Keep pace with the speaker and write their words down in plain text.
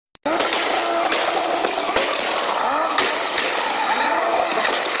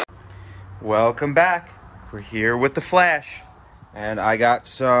Welcome back. We're here with the Flash, and I got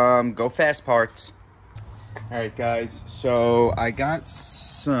some Go Fast parts. All right, guys, so I got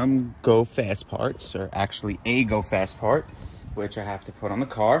some Go Fast parts, or actually a Go Fast part, which I have to put on the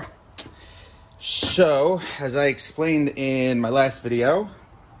car. So, as I explained in my last video,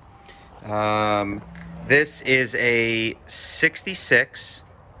 this is a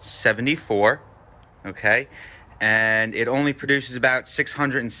 6674, okay? And it only produces about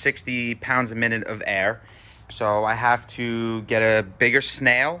 660 pounds a minute of air. So I have to get a bigger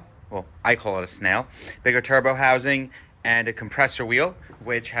snail, well, I call it a snail, bigger turbo housing, and a compressor wheel,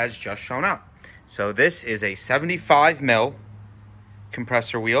 which has just shown up. So this is a 75 mil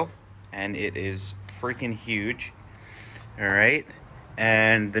compressor wheel, and it is freaking huge. All right,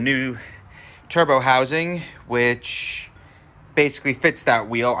 and the new turbo housing, which basically fits that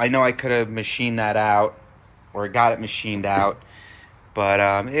wheel. I know I could have machined that out, or got it machined out, but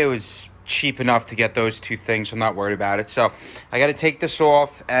it was cheap enough to get those two things, so I'm not worried about it. So I got to take this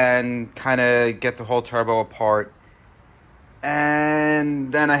off and kind of get the whole turbo apart,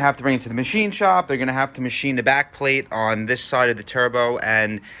 and then I have to bring it to the machine shop. They're going to have to machine the back plate on this side of the turbo,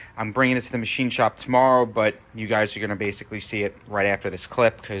 and I'm bringing it to the machine shop tomorrow, but you guys are going to basically see it right after this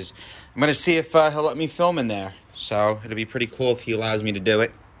clip, because I'm going to see if he'll let me film in there. So it'll be pretty cool if he allows me to do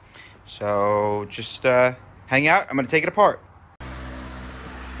it. So just hang out. I'm going to take it apart.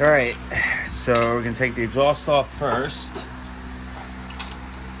 All right, so we're going to take the exhaust off first.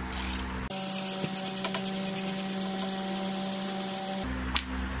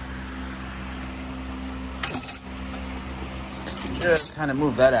 Just kind of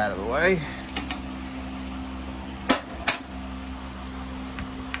move that out of the way.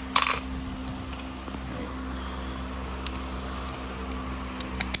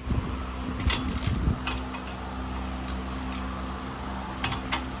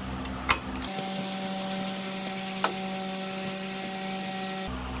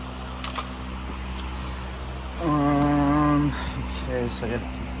 Okay, so I got to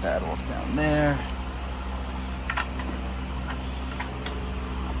take that off down there,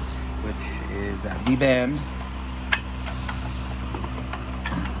 which is that V-band.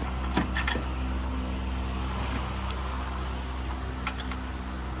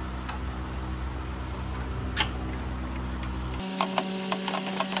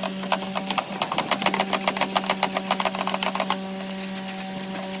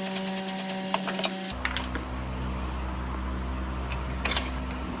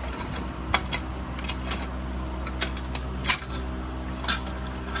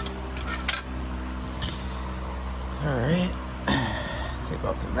 All right, take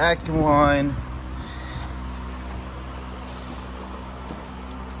off the vacuum line.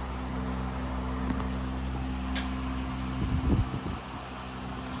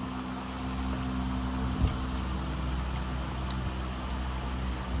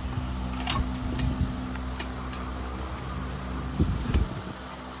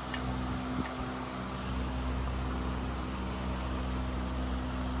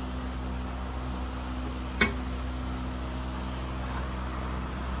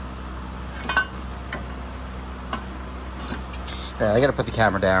 All right, I gotta put the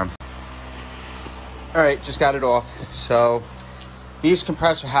camera down. All right, just got it off. So these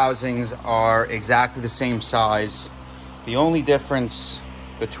compressor housings are exactly the same size. The only difference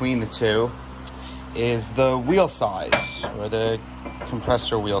between the two is the wheel size, or the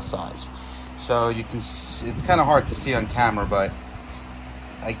compressor wheel size. So you can see, it's kind of hard to see on camera, but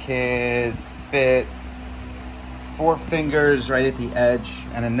I can fit 4 fingers right at the edge,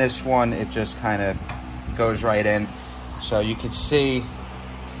 and in this one it just kind of goes right in. So you can see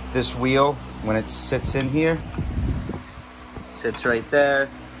this wheel when it sits in here, sits right there,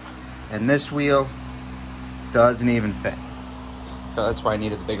 and this wheel doesn't even fit. So that's why I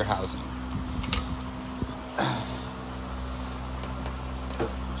needed the bigger housing.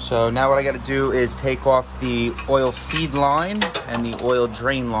 So now what I got to do is take off the oil feed line and the oil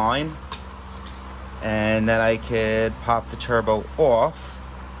drain line, and then I could pop the turbo off.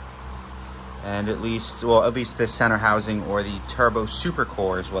 And at least the center housing, or the turbo super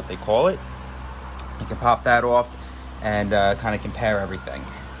core is what they call it. I can pop that off and kind of compare everything.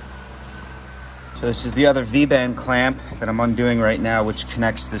 So this is the other V-band clamp that I'm undoing right now, which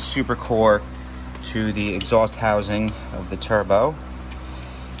connects the super core to the exhaust housing of the turbo.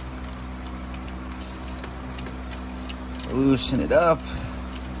 Loosen it up,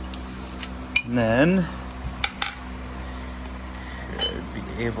 and then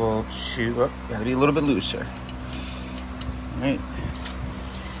able to, gotta be a little bit looser. All right,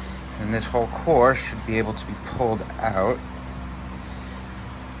 and this whole core should be able to be pulled out.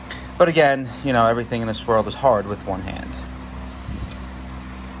 But again, you know, everything in this world is hard with one hand.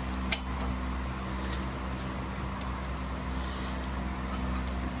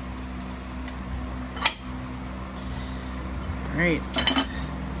 All right.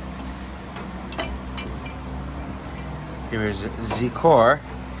 Here's Z-Core.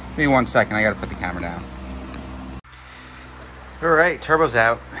 Give me 1 second, I gotta put the camera down. All right, turbo's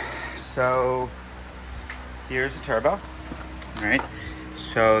out. So here's the turbo. All right.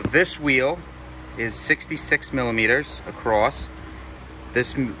 So this wheel is 66 millimeters across.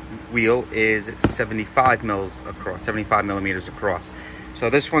 This wheel is 75 millimeters across. So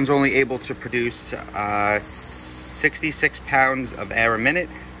this one's only able to produce 66 pounds of air a minute.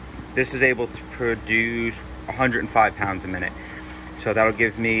 This is able to produce 105 pounds a minute. So that'll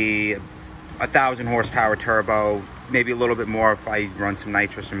give me 1,000 horsepower turbo, maybe a little bit more if I run some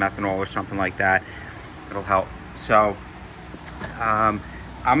nitrous or methanol or something like that. It'll help. So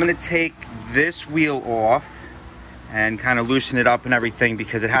I'm gonna take this wheel off and kind of loosen it up and everything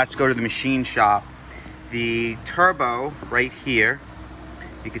because it has to go to the machine shop. The turbo right here,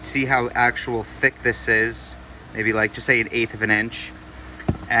 you can see how actual thick this is, maybe like just say 1/8 of an inch,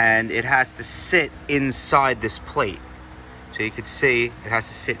 and it has to sit inside this plate. So you can see it has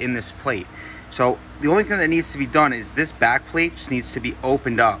to sit in this plate. So the only thing that needs to be done is this back plate just needs to be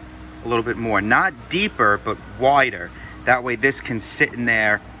opened up a little bit more, not deeper but wider. That way this can sit in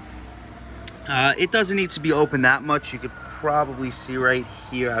there. It doesn't need to be open that much. You could probably see right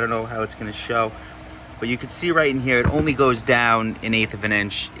here, I don't know how it's going to show, but you can see right in here it only goes down 1/8 of an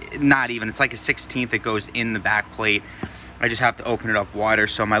inch. Not even, it's like a 1/16 that goes in the back plate. I just have to open it up wider.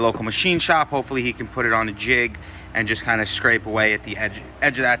 So my local machine shop, hopefully he can put it on a jig and just kind of scrape away at the edge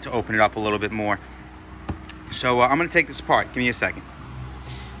of that to open it up a little bit more. So I'm going to take this apart. Give me a second.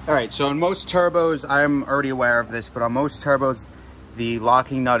 All right, so in most turbos, I'm already aware of this, but on most turbos, the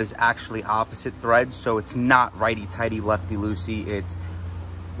locking nut is actually opposite threads. So it's not righty-tighty, lefty-loosey. It's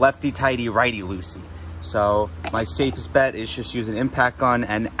lefty-tighty, righty-loosey. So my safest bet is just use an impact gun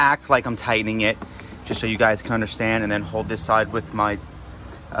and act like I'm tightening it, just so you guys can understand, and then hold this side with my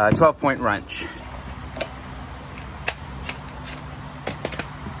 12-point wrench.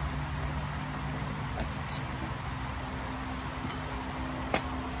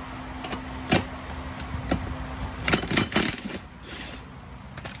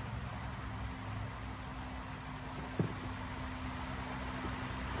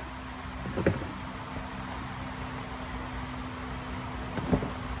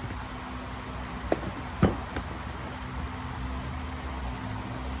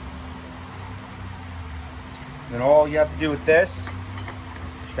 Then all you have to do with this,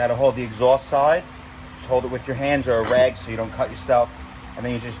 you gotta hold the exhaust side. Just hold it with your hands or a rag so you don't cut yourself. And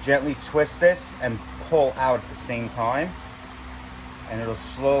then you just gently twist this and pull out at the same time. And it'll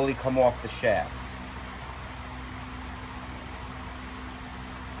slowly come off the shaft.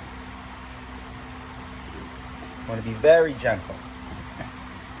 You want to be very gentle.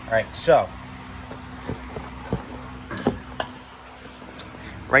 All right, so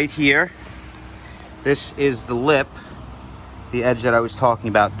right here, this is the lip, the edge that I was talking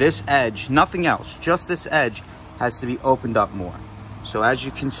about. This edge, nothing else, just this edge has to be opened up more. So as you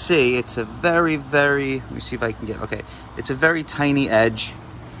can see, it's a very, let me see if I can get, okay. It's a very tiny edge,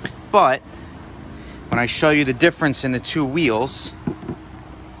 but when I show you the difference in the two wheels,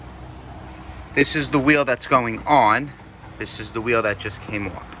 this is the wheel that's going on. This is the wheel that just came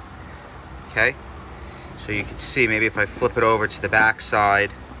off, okay? So you can see, maybe if I flip it over to the back side,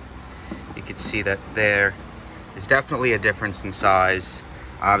 you can see that there is definitely a difference in size.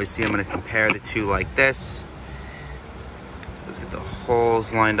 Obviously, I'm going to compare the two like this. Let's get the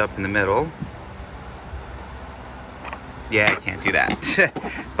holes lined up in the middle. Yeah, I can't do that.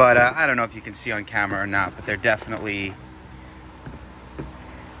 But I don't know if you can see on camera or not, but they're definitely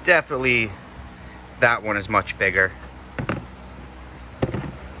that one is much bigger.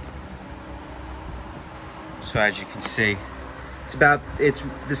 So as you can see, it's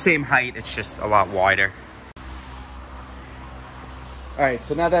the same height, it's just a lot wider. All right,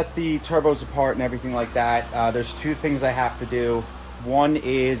 so now that the turbo's apart and everything like that, there's two things I have to do. One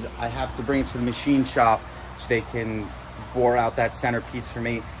is I have to bring it to the machine shop so they can bore out that center piece for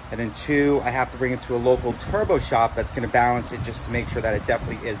me. And then two, I have to bring it to a local turbo shop that's gonna balance it just to make sure that it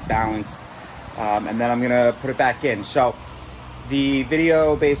definitely is balanced. And then I'm gonna put it back in. So the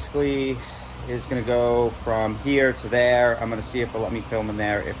video basically is gonna go from here to there. I'm gonna see if they'll let me film in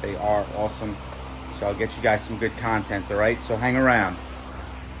there. If they are, awesome. So I'll get you guys some good content, all right? So hang around.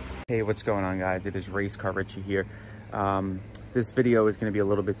 Hey, what's going on, guys? It is Race Car Richie here. This video is gonna be a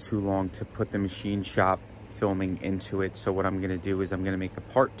little bit too long to put the machine shop filming into it. So what I'm gonna do is I'm gonna make a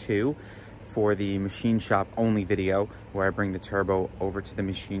part 2 for the machine shop only video, where I bring the turbo over to the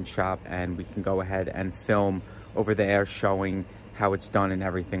machine shop and we can go ahead and film over there showing how it's done and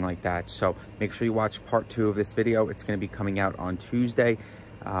everything like that. So make sure you watch part 2 of this video. It's going to be coming out on Tuesday.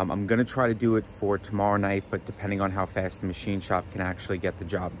 I'm going to try to do it for tomorrow night, but depending on how fast the machine shop can actually get the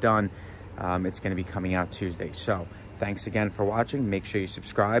job done, it's going to be coming out Tuesday. So thanks again for watching. Make sure you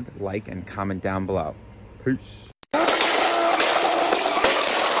subscribe, like, and comment down below. Peace.